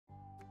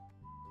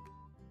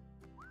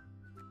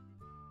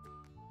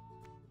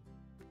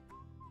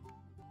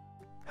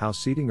How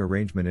seating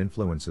arrangement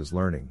influences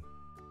learning.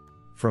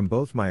 From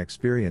both my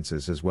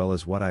experiences as well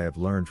as what I have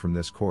learned from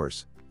this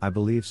course, I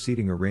believe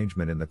seating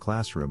arrangement in the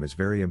classroom is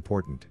very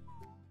important.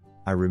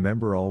 I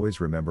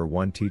always remember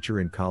one teacher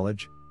in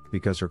college,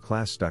 because her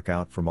class stuck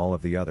out from all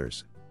of the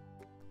others.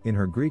 In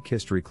her Greek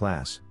history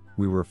class,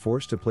 we were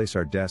forced to place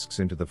our desks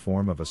into the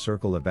form of a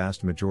circle a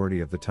vast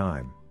majority of the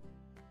time.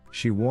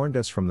 She warned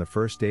us from the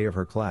first day of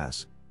her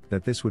class,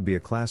 that this would be a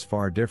class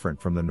far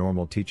different from the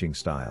normal teaching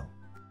style.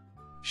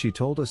 She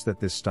told us that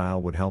this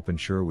style would help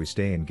ensure we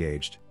stay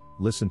engaged,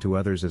 listen to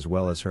others as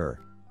well as her,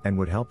 and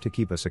would help to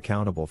keep us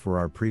accountable for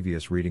our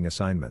previous reading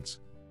assignments.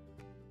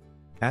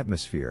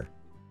 Atmosphere.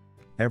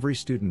 Every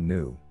student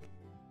knew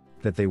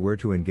that they were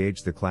to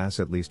engage the class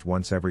at least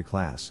once every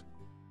class.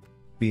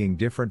 Being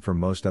different from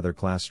most other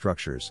class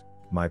structures,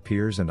 my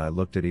peers and I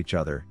looked at each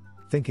other,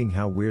 thinking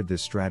how weird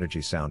this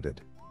strategy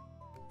sounded.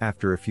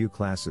 After a few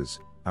classes,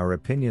 our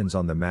opinions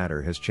on the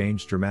matter has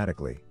changed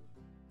dramatically.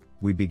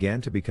 We began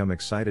to become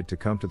excited to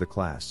come to the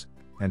class,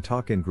 and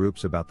talk in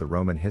groups about the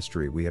Roman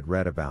history we had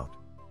read about.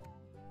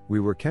 We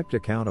were kept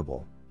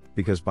accountable,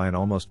 because by an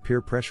almost peer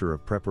pressure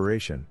of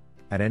preparation,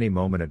 at any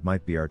moment it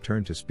might be our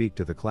turn to speak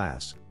to the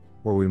class,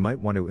 or we might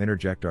want to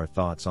interject our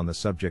thoughts on the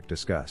subject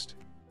discussed.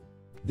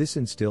 This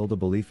instilled a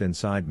belief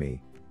inside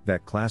me,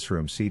 that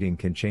classroom seating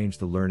can change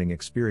the learning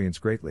experience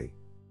greatly.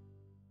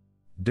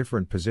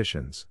 Different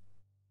positions.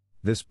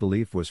 This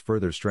belief was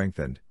further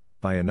strengthened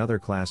by another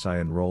class I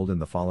enrolled in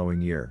the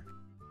following year.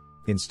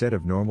 Instead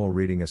of normal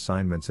reading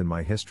assignments in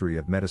my history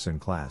of medicine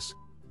class,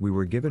 we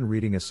were given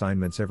reading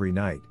assignments every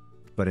night,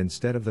 but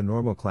instead of the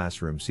normal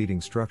classroom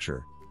seating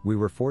structure, we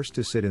were forced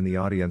to sit in the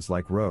audience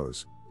like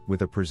rows,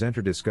 with a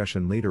presenter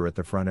discussion leader at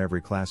the front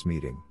every class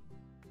meeting.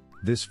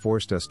 This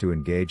forced us to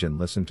engage and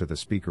listen to the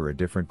speaker at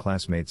different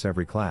classmates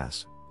every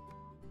class.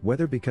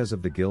 Whether because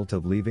of the guilt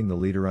of leaving the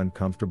leader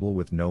uncomfortable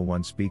with no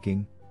one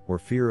speaking, or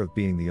fear of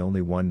being the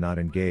only one not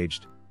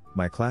engaged,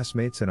 my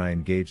classmates and I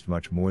engaged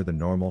much more than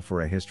normal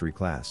for a history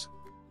class.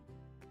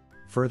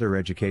 Further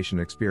education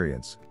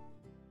experience.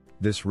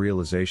 This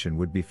realization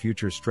would be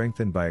future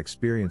strengthened by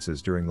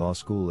experiences during law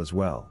school as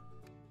well.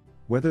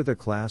 Whether the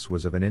class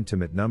was of an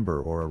intimate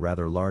number or a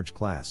rather large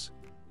class,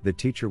 the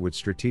teacher would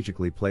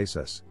strategically place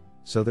us,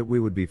 so that we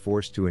would be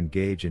forced to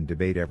engage in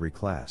debate every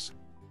class.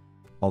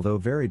 Although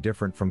very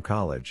different from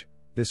college,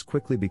 this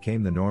quickly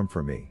became the norm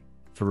for me,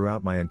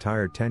 throughout my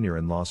entire tenure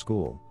in law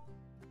school.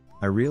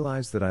 I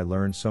realized that I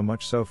learned so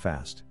much so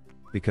fast,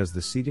 because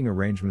the seating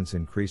arrangements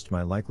increased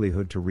my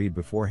likelihood to read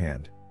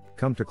beforehand,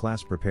 come to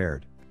class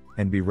prepared,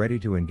 and be ready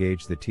to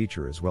engage the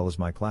teacher as well as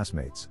my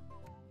classmates.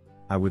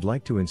 I would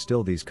like to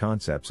instill these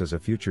concepts as a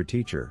future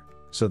teacher,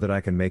 so that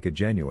I can make a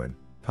genuine,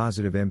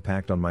 positive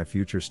impact on my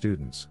future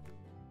students.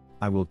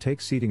 I will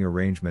take seating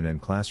arrangement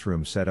and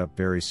classroom setup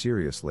very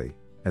seriously,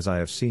 as I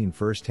have seen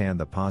firsthand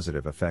the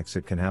positive effects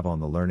it can have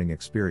on the learning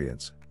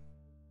experience.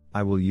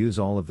 I will use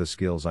all of the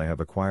skills I have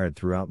acquired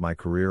throughout my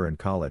career in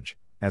college,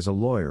 as a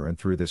lawyer and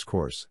through this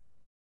course.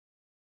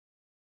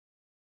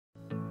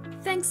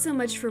 Thanks so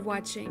much for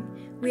watching.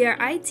 We are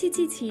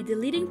ITTT, the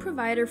leading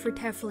provider for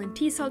TEFL and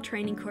TESOL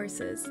training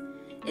courses.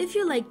 If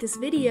you liked this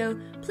video,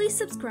 please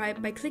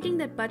subscribe by clicking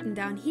that button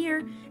down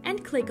here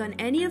and click on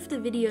any of the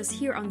videos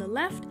here on the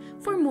left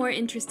for more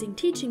interesting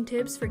teaching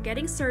tips for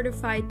getting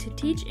certified to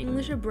teach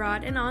English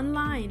abroad and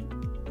online.